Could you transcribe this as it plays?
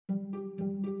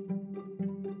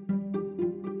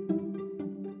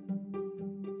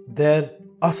There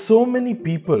are so many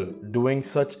people doing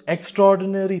such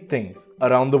extraordinary things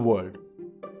around the world.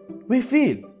 We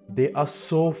feel they are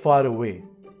so far away.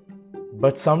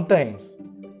 But sometimes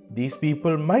these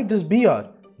people might just be our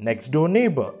next door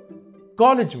neighbor,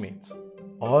 college mates,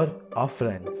 or our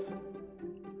friends.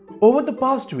 Over the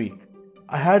past week,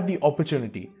 I had the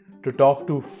opportunity to talk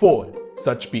to four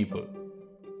such people.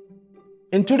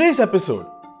 In today's episode,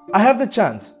 I have the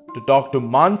chance to talk to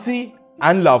Mansi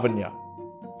and Lavanya,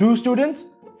 two students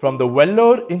from the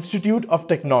Vellore Institute of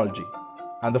Technology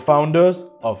and the founders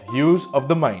of Hues of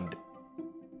the Mind.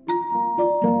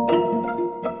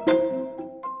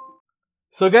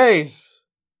 So, guys,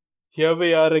 here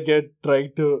we are again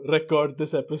trying to record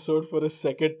this episode for a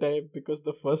second time because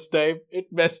the first time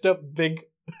it messed up big.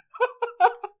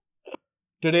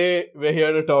 Today, we're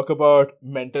here to talk about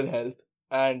mental health,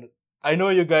 and I know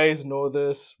you guys know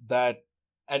this,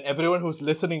 and everyone who's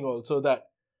listening also, that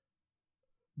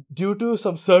due to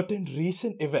some certain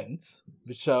recent events,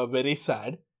 which are very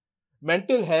sad,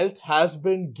 mental health has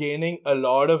been gaining a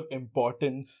lot of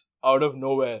importance out of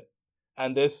nowhere.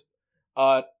 And this,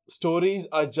 stories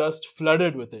are just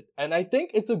flooded with it. And I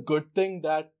think it's a good thing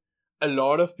that a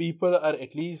lot of people are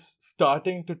at least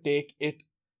starting to take it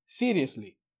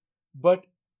seriously. But,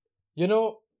 you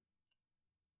know,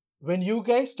 when you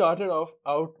guys started off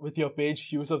out with your page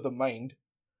Hues of the Mind,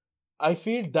 I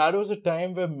feel that was a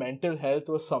time where mental health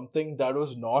was something that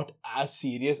was not as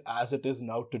serious as it is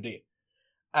now today.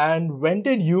 And when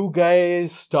did you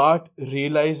guys start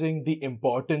realizing the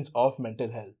importance of mental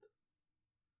health?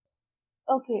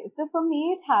 Okay, so for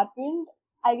me, it happened,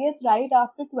 I guess, right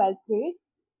after 12th grade.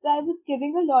 So I was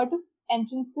giving a lot of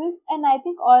entrances, and I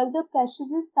think all the pressure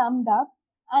just summed up,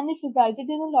 and it resulted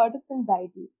in a lot of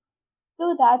anxiety.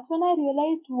 So that's when I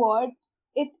realized what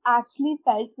it actually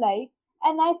felt like,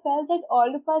 and I felt that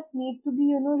all of us need to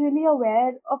be, really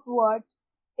aware of what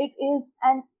it is,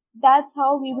 and that's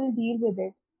how we will deal with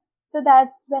it. So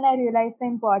that's when I realized the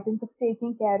importance of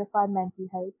taking care of our mental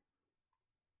health.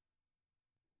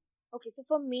 Okay, so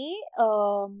for me,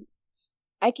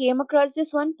 I came across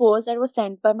this one post that was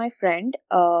sent by my friend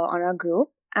on our group,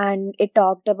 and it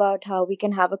talked about how we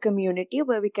can have a community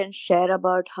where we can share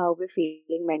about how we're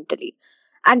feeling mentally.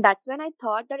 And that's when I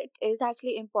thought that it is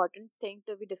actually important thing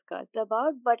to be discussed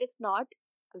about, but it's not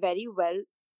very well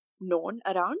known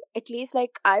around. At least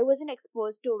like I wasn't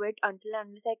exposed to it until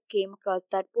unless I came across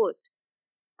that post.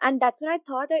 And that's when I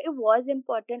thought that it was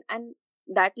important, and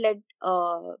that led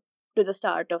to the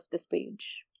start of this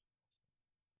page.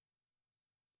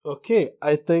 Okay,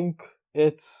 I think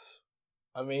it's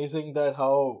amazing that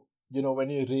how, when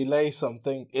you realize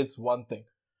something, it's one thing.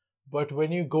 But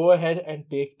when you go ahead and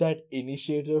take that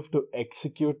initiative to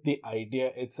execute the idea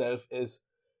itself is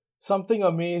something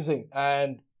amazing.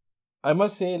 And I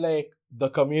must say, like, the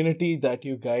community that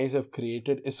you guys have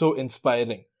created is so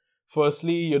inspiring.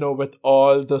 Firstly, with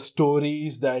all the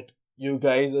stories that you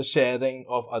guys are sharing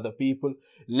of other people,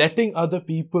 letting other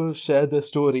people share their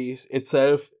stories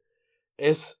itself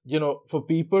is, for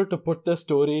people to put their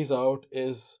stories out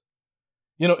is,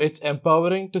 it's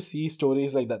empowering to see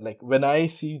stories like that. Like, when I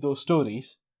see those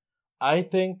stories, I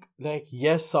think, like,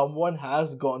 yes, someone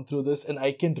has gone through this and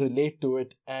I can relate to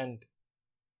it. And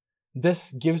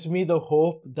this gives me the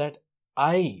hope that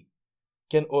I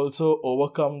can also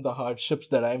overcome the hardships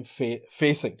that I'm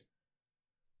facing.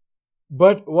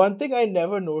 But one thing I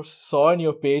never saw on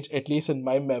your page, at least in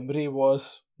my memory,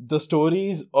 was the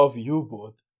stories of you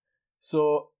both.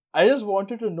 So I just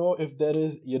wanted to know if there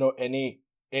is, any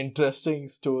interesting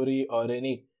story or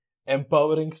any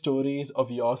empowering stories of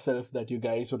yourself that you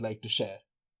guys would like to share.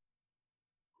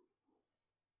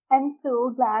 I'm so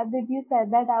glad that you said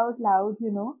that out loud,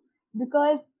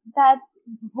 because that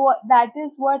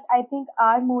is what I think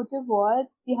our motive was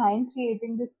behind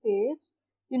creating this page,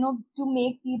 to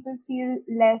make people feel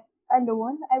less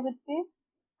alone, I would say.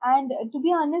 And to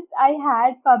be honest, I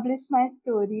had published my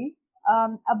story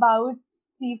about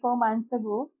 3, 4 months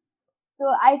ago. So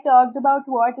I talked about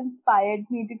what inspired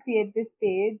me to create this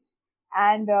page,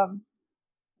 and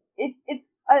it's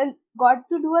got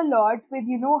to do a lot with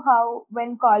how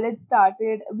when college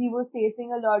started we were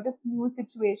facing a lot of new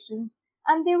situations,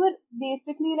 and they were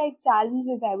basically like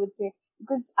challenges, I would say,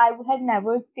 because I had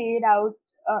never stayed out,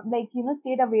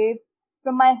 stayed away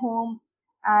from my home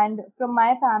and from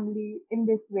my family in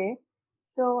this way.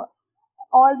 So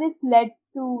all this led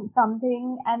to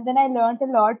something, and then I learned a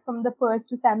lot from the first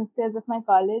 2 semesters of my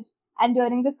college, and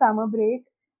during the summer break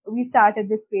we started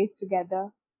this page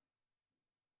together.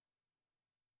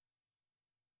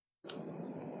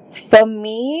 For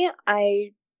me,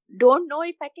 I don't know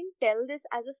if I can tell this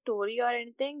as a story or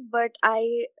anything, but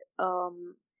I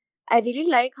um I really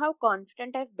like how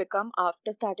confident I've become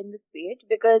after starting this page,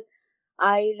 because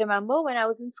I remember when I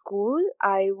was in school,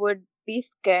 I would be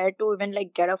scared to even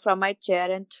like get up from my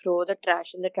chair and throw the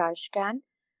trash in the trash can.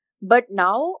 But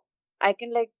now I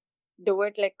can like do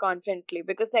it like confidently,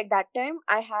 because like that time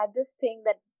I had this thing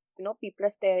that people are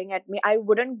staring at me. I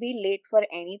wouldn't be late for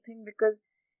anything, because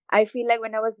I feel like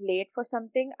when I was late for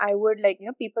something, I would like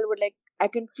people would like, I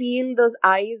can feel those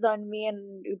eyes on me,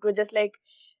 and it would just like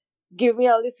give me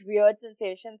all these weird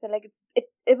sensations, and like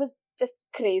it was just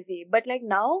crazy. But like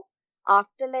now,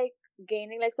 after like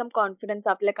gaining like some confidence,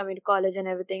 after like coming to college and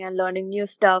everything and learning new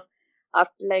stuff,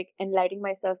 after like enlightening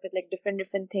myself with like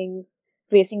different things,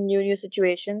 facing new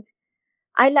situations,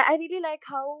 I really like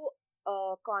how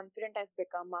confident I've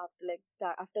become after like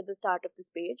start after the start of this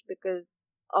page, because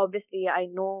obviously I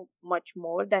know much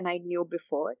more than I knew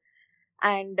before,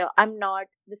 and I'm not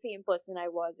the same person I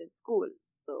was in school.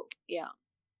 So yeah.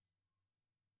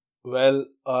 Well,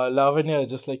 Lavanya,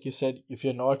 just like you said, if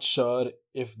you're not sure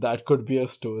if that could be a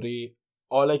story,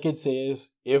 all I can say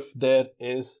is if there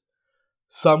is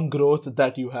some growth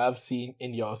that you have seen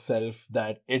in yourself,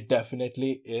 that it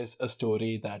definitely is a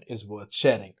story that is worth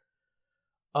sharing.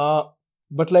 Uh,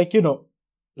 but like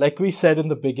we said in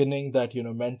the beginning, that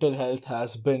mental health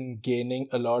has been gaining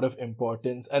a lot of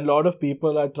importance, and a lot of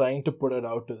people are trying to put it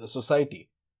out to the society.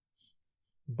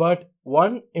 But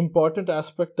one important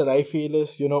aspect that I feel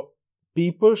is,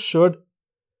 people should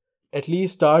at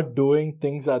least start doing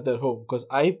things at their home. Because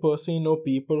I personally know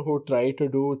people who try to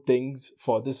do things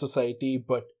for the society,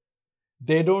 but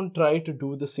they don't try to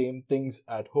do the same things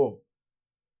at home.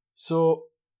 So,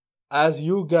 as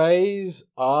you guys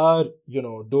are,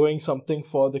 doing something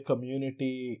for the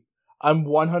community, I'm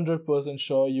 100%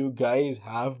 sure you guys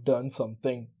have done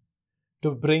something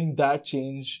to bring that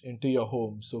change into your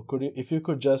home. So, if you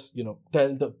could just,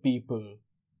 tell the people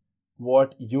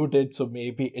what you did, so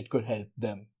maybe it could help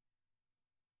them.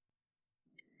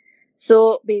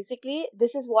 So basically,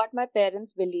 this is what my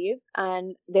parents believe,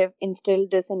 and they've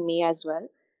instilled this in me as well.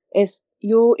 Is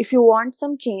you, if you want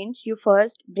some change, you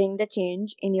first bring the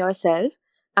change in yourself,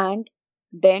 and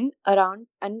then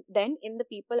in the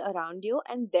people around you,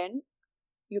 and then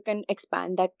you can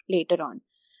expand that later on.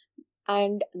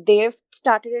 And they've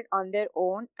started it on their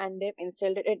own, and they've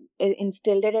instilled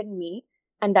it in me,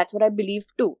 and that's what I believe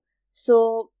too.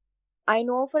 So I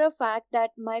know for a fact that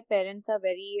my parents are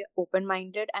very open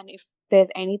minded, and if there's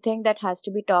anything that has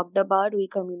to be talked about, we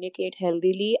communicate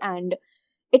healthily, and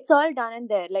it's all done in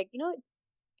there. Like,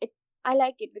 it. I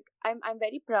like it. Like, I'm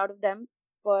very proud of them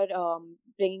for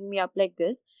bringing me up like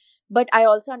this. But I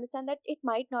also understand that it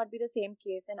might not be the same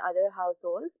case in other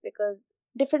households, because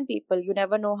different people, you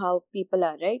never know how people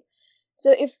are, right?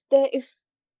 So if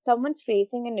someone's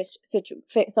facing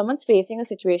a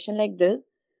situation like this,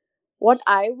 what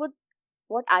I would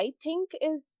what I think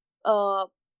is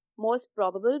most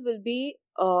probable will be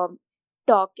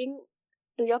talking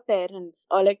to your parents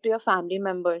or like to your family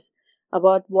members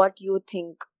about what you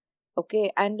think.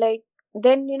 Okay, and like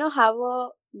then have a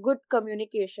good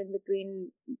communication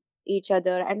between each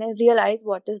other, and then realize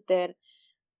what is there.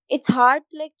 It's hard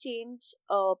to like change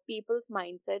people's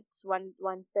mindsets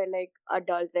once they're like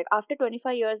adults. Like after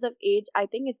 25 years of age, I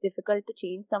think it's difficult to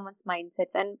change someone's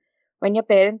mindsets. And when your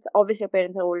parents, obviously your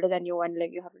parents are older than you, and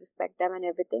like you have to respect them and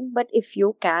everything, but if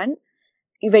you can,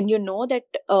 when you know that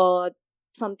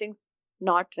something's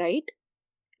not right,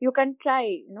 you can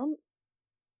try,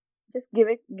 just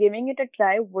giving it a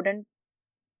try wouldn't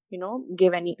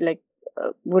give any like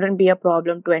wouldn't be a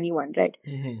problem to anyone, right?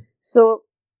 Hmm. So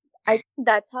I think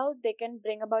that's how they can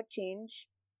bring about change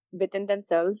within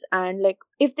themselves. And like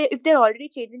if they're already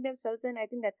changing themselves, then I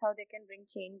think that's how they can bring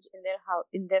change in their how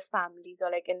in their families, or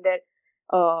like in their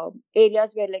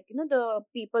areas where like the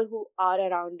people who are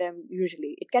around them.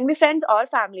 Usually it can be friends or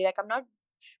family. Like I'm not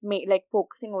like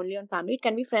focusing only on family, it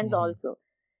can be friends Hmm. also.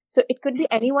 So it could be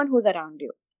anyone who's around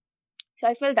you. So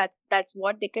I feel that's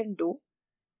what they can do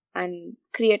and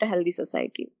create a healthy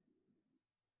society.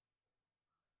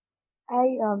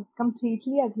 I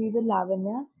completely agree with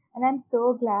Lavanya, and I'm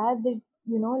so glad that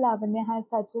Lavanya has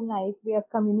such a nice way of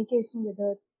communication with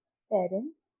her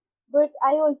parents. But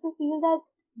I also feel that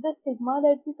the stigma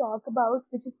that we talk about,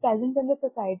 which is present in the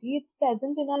society, it's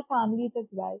present in our families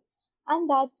as well, and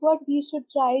that's what we should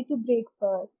try to break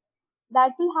first.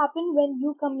 That will happen when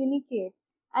you communicate,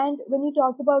 and when you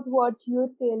talk about what you're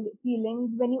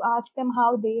feeling, when you ask them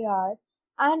how they are,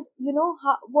 and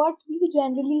what we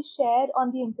generally share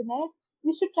on the internet,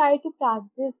 we should try to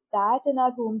practice that in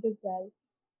our homes as well.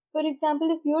 For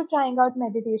example, if you're trying out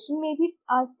meditation, maybe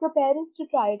ask your parents to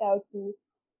try it out too.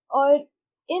 Or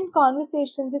in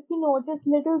conversations, if you notice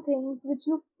little things which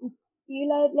you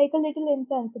feel are like a little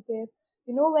insensitive,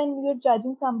 when you're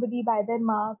judging somebody by their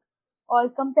marks or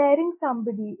comparing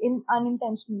somebody in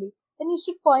unintentionally, then you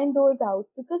should point those out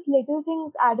because little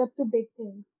things add up to big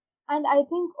things. And I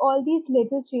think all these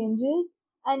little changes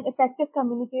and effective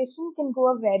communication can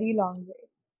go a very long way.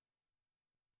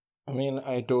 I mean,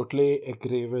 I totally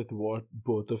agree with what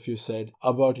both of you said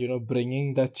about,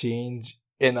 bringing the change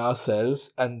in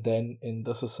ourselves and then in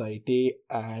the society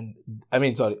and, I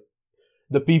mean, sorry,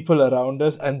 the people around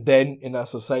us and then in our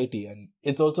society. And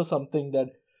it's also something that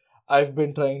I've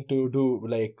been trying to do.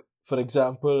 Like, for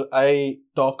example, I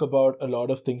talk about a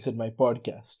lot of things in my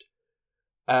podcast,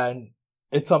 and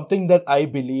it's something that I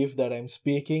believe that I'm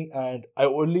speaking, and I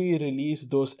only release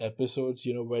those episodes,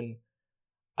 when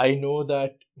I know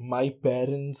that my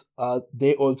parents are,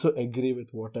 they also agree with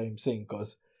what I'm saying.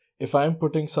 Because if I'm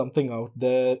putting something out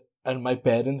there and my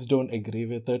parents don't agree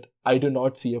with it, I do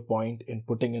not see a point in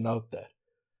putting it out there.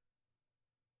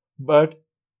 But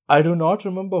I do not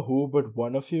remember who, but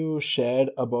one of you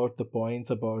shared about the points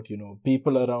about,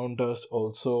 people around us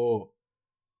also,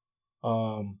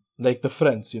 like the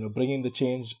friends, bringing the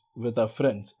change with our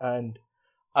friends. And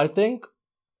I think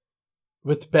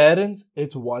with parents,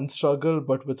 it's one struggle,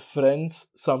 but with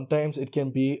friends, sometimes it can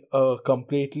be a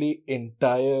completely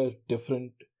entire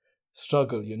different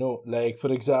struggle, Like,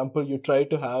 for example, you try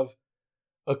to have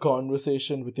a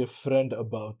conversation with your friend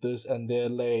about this, and they're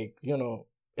like,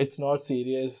 it's not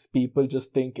serious. People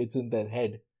just think it's in their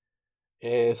head.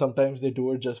 Sometimes they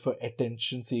do it just for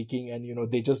attention seeking,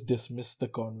 and, they just dismiss the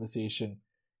conversation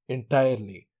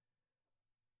entirely.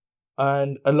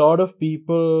 And a lot of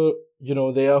people,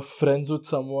 they are friends with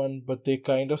someone, but they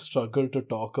kind of struggle to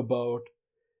talk about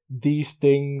these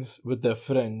things with their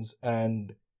friends.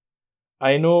 And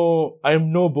I know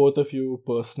both of you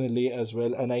personally as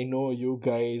well, and I know you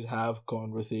guys have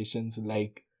conversations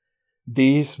like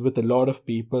these with a lot of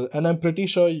people, and I'm pretty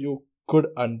sure you could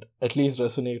at least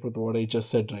resonate with what I just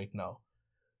said right now.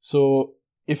 So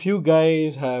if you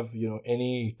guys have,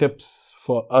 any tips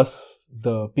for us,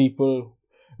 the people,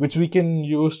 which we can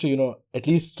use to, at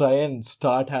least try and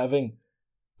start having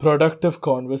productive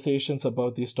conversations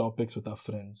about these topics with our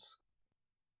friends.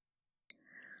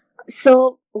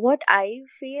 So what I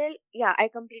feel, yeah, I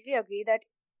completely agree that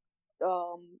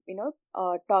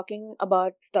talking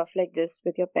about stuff like this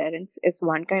with your parents is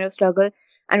one kind of struggle,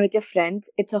 and with your friends,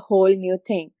 it's a whole new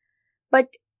thing. But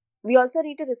we also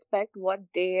need to respect what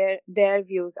their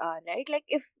views are, right? Like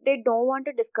if they don't want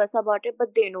to discuss about it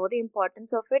but they know the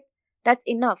importance of it, that's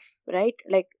enough, right?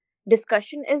 Like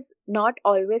discussion is not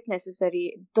always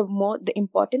necessary. The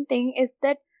important thing is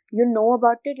that you know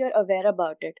about it, you're aware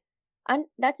about it, and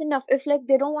that's enough. If like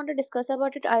they don't want to discuss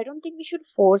about it, I don't think we should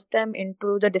force them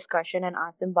into the discussion and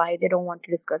ask them why they don't want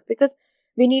to discuss, because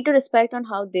we need to respect on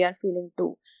how they are feeling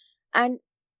too. And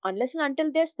unless and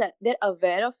until they're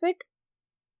aware of it,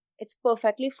 it's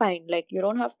perfectly fine. Like you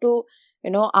don't have to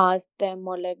ask them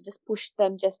or like just push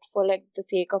them just for like the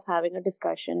sake of having a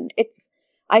discussion.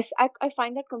 I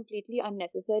find that completely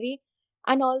unnecessary.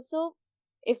 And also,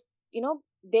 if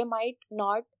they might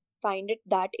not find it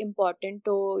that important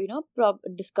to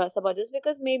discuss about this,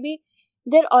 because maybe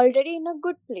they're already in a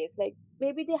good place. Like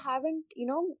maybe they haven't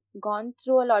gone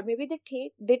through a lot. Maybe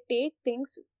they take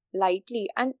things lightly,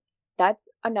 and that's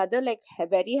another like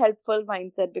very helpful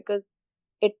mindset, because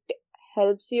it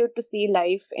helps you to see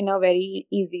life in a very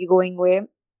easygoing way.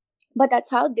 But that's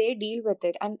how they deal with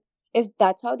it, and if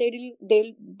that's how they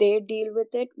deal with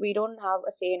it, we don't have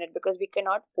a say in it, because we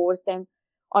cannot force them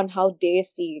on how they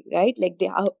see, right? Like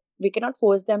we cannot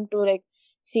force them to like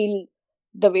see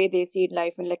the way they see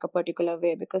life in like a particular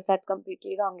way, because that's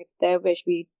completely wrong. It's their wish.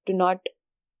 We cannot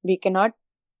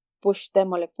push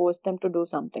them or like force them to do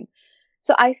something.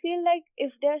 So I feel like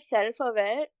if they're self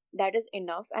aware, that is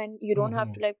enough, and you don't have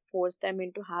Hmm. to like force them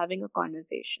into having a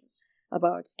conversation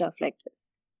about stuff like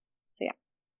this. So yeah.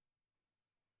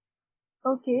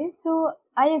 Okay, so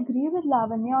I agree with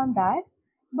Lavanya on that,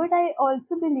 but I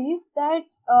also believe that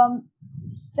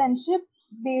friendship,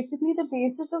 basically, the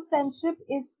basis of friendship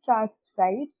is trust,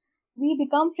 right? We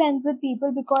become friends with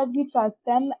people because we trust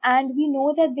them and we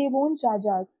know that they won't judge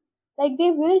us. Like,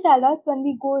 they will tell us when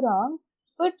we go wrong,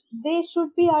 but they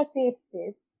should be our safe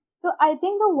space. So, I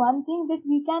think the one thing that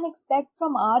we can expect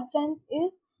from our friends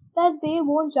is that they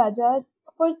won't judge us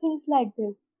for things like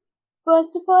this.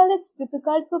 First of all, it's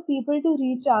difficult for people to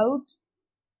reach out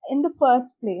in the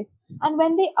first place. And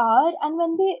when they are, and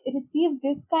when they receive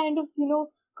this kind of,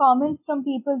 comments from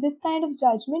people, this kind of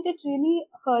judgment, it really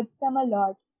hurts them a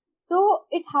lot. So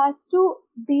it has to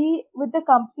be with the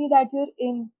company that you're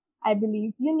in. I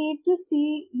believe you need to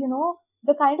see,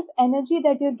 the kind of energy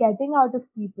that you're getting out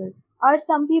of people. Are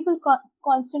some people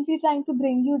constantly trying to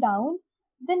bring you down?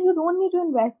 Then you don't need to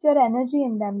invest your energy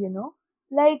in them.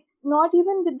 Like, not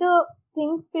even with the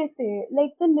things they say,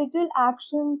 like the little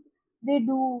actions they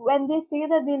do when they say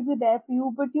that they'll be there for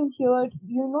you, but you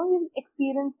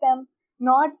experience them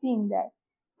not being there.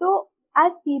 So,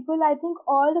 as people, I think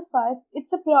all of us,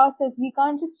 it's a process. We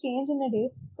can't just change in a day,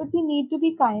 but we need to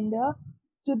be kinder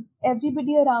to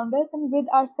everybody around us and with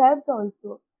ourselves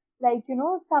also. Like,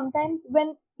 sometimes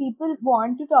when people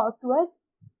want to talk to us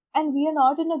and we are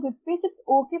not in a good space, it's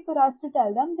okay for us to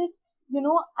tell them that,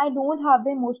 I don't have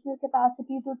the emotional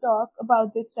capacity to talk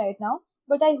about this right now,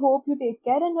 but I hope you take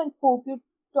care and I hope you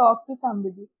talk to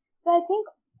somebody. So I think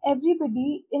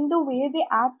everybody, in the way they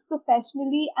act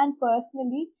professionally and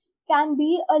personally, can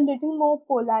be a little more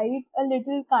polite, a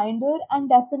little kinder, and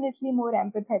definitely more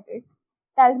empathetic.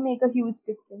 That'll make a huge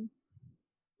difference.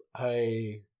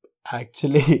 I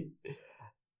actually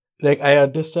like I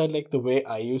understand like the way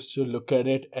I used to look at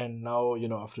it, and now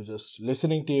after just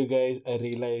listening to you guys, I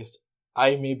realized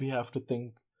I maybe have to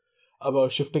think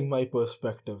about shifting my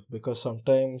perspective, because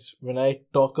sometimes when I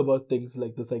talk about things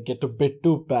like this, I get a bit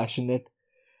too passionate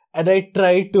and I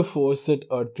try to force it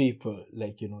on people.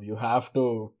 Like, you have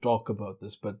to talk about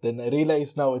this, but then I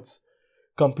realize now it's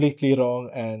completely wrong,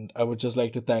 and I would just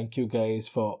like to thank you guys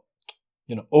for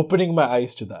opening my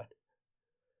eyes to that.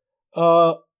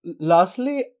 Uh,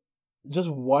 Lastly, just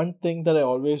one thing that I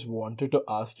always wanted to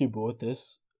ask you both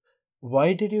is,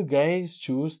 why did you guys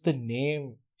choose the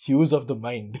name Hues of the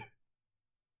Mind?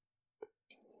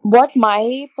 What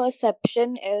my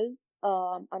perception is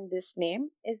on this name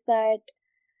is that,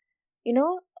 you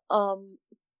know,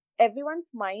 everyone's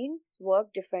minds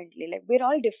work differently. Like, we're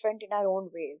all different in our own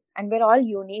ways, and we're all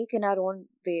unique in our own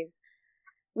ways.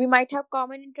 We might have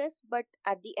common interests, but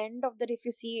at the end of that, if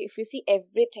you see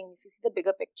everything, if you see the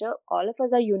bigger picture, all of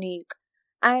us are unique.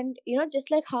 And just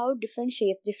like how different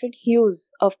shades, different hues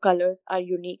of colors are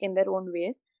unique in their own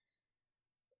ways,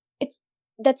 it's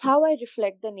that's how I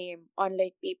reflect the name on,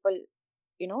 like, people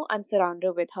I'm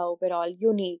surrounded with, how we're all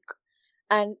unique.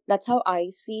 And that's how I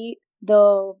see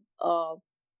the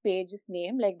page's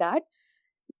name, like that.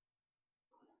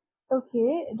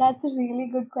 Okay, that's a really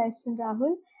good question,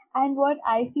 Rahul. And what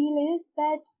I feel is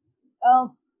that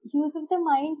use of the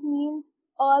mind means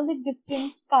all the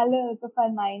different colors of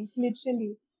our minds,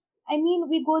 literally. I mean,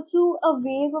 we go through a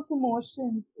wave of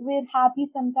emotions. We're happy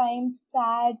sometimes,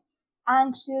 sad,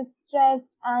 anxious,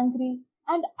 stressed, angry.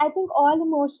 And I think all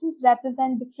emotions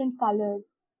represent different colors.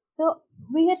 So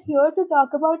we are here to talk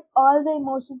about all the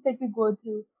emotions that we go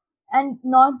through and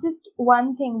not just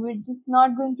one thing. We're just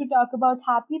not going to talk about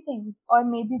happy things or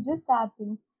maybe just sad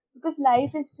things, because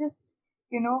life is just,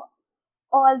 you know,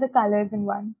 all the colors in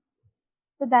one.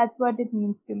 So that's what it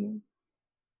means to me.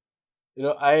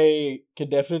 I can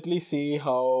definitely see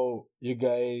how you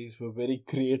guys were very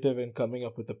creative in coming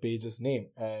up with the page's name.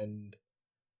 And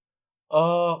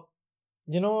uh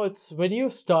it's when you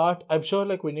start, I'm sure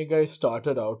like when you guys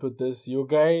started out with this, you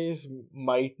guys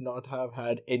might not have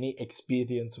had any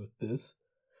experience with this.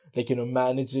 Like,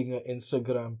 managing an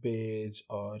Instagram page,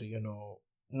 or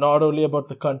not only about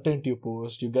the content you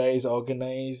post, you guys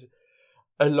organize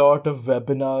a lot of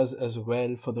webinars as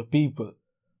well for the people.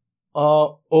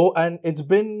 Oh, and it's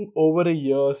been over a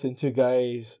year since you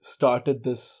guys started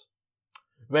this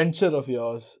venture of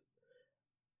yours.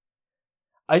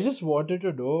 I just wanted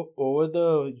to know, over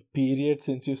the period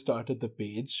since you started the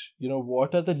page,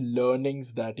 what are the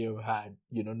learnings that you've had?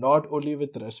 Not only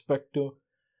with respect to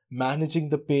managing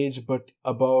the page, but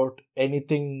about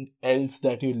anything else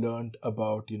that you learned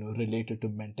about, related to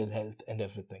mental health and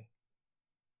everything.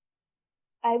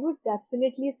 I would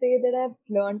definitely say that I've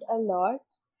learned a lot,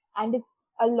 and it's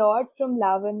a lot from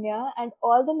Lavanya and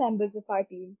all the members of our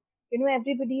team.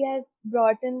 Everybody has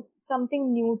brought in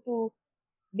something new to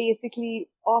basically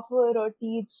offer or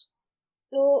teach.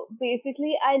 So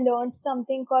basically, I learned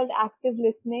something called active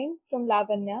listening from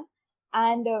Lavanya,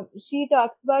 and she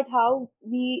talks about how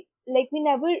we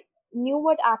never knew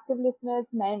what active listeners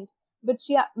meant, but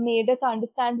she made us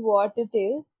understand what it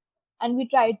is, and we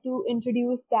tried to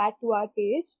introduce that to our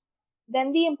page.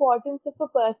 Then the importance of a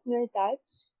personal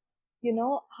touch.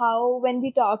 How when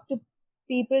we talk to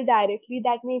people directly,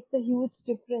 that makes a huge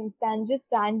difference than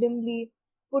just randomly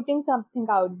putting something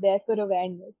out there for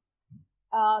awareness.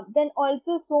 Then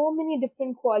also so many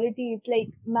different qualities like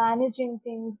managing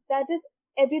things. That is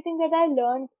everything that I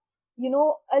learned.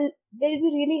 They'll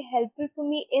be really helpful for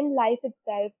me in life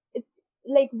itself. It's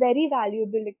like very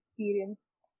valuable experience.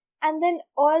 And then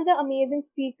all the amazing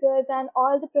speakers and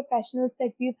all the professionals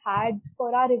that we've had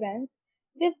for our events,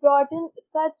 they've brought in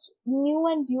such new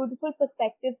and beautiful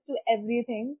perspectives to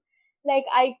everything. Like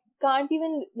I can't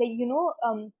even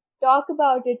talk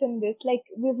about it in this. Like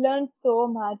we've learned so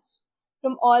much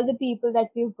from all the people that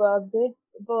we've worked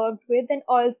with, and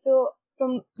also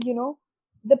from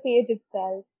the page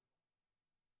itself.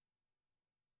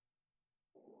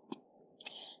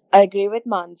 I agree with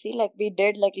Mansi. Like we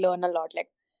did like learn a lot. Like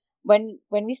when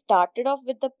we started off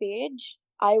with the page,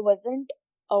 I wasn't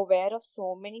aware of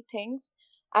so many things,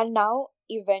 and now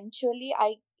eventually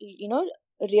I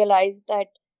realized that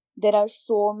there are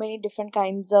so many different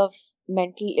kinds of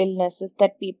mental illnesses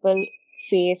that people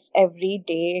face every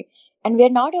day, and we're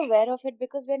not aware of it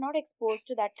because we're not exposed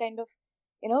to that kind of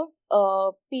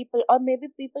people, or maybe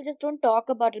people just don't talk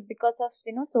about it because of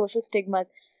social stigmas.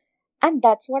 And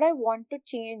that's what I want to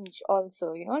change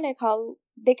also, like how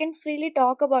they can freely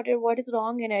talk about it, what is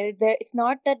wrong in it. It's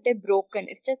not that they're broken,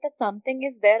 it's just that something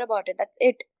is there about it, that's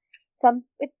it.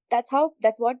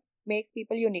 That's what makes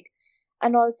people unique.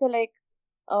 And also, like,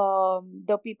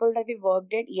 the people that we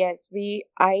worked at, yes,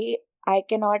 I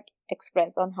cannot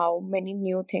express on how many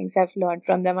new things I've learned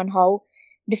from them, and how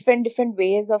different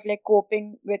ways of like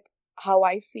coping with how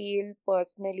I feel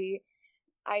personally.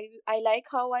 I like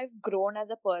how I've grown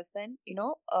as a person,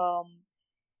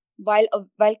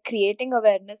 while creating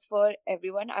awareness for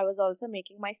everyone, I was also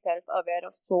making myself aware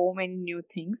of so many new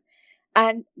things.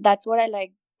 And that's what I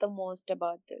like the most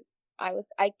about this.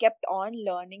 I kept on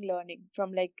learning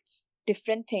from like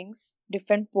different things,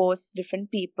 different posts, different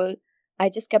people. I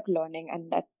just kept learning,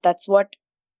 and that's what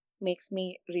makes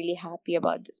me really happy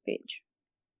about this page.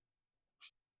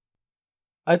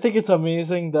 I think it's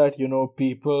amazing that,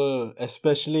 people,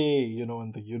 especially,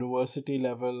 in the university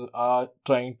level, are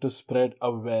trying to spread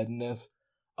awareness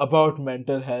about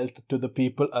mental health to the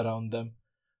people around them.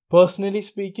 Personally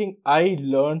speaking, I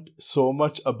learned so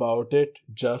much about it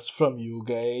just from you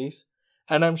guys,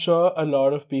 and I'm sure a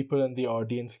lot of people in the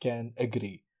audience can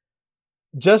agree.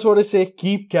 Just want to say,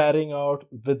 keep carrying out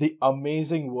with the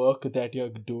amazing work that you're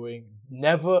doing.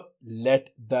 Never let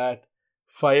that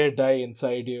fire die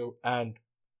inside you, and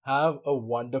have a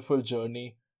wonderful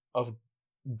journey of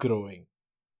growing.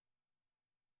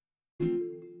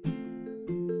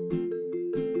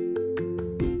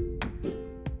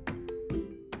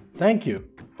 Thank you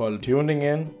for tuning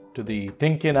in to the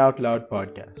Thinking Out Loud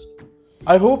podcast.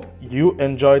 I hope you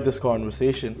enjoyed this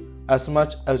conversation as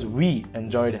much as we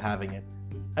enjoyed having it,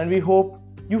 and we hope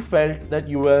you felt that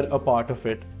you were a part of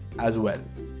it as well.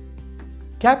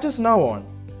 Catch us now on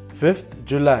 5th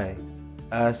July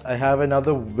as I have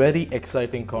another very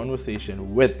exciting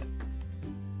conversation with,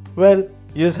 well,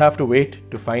 you just have to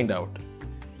wait to find out.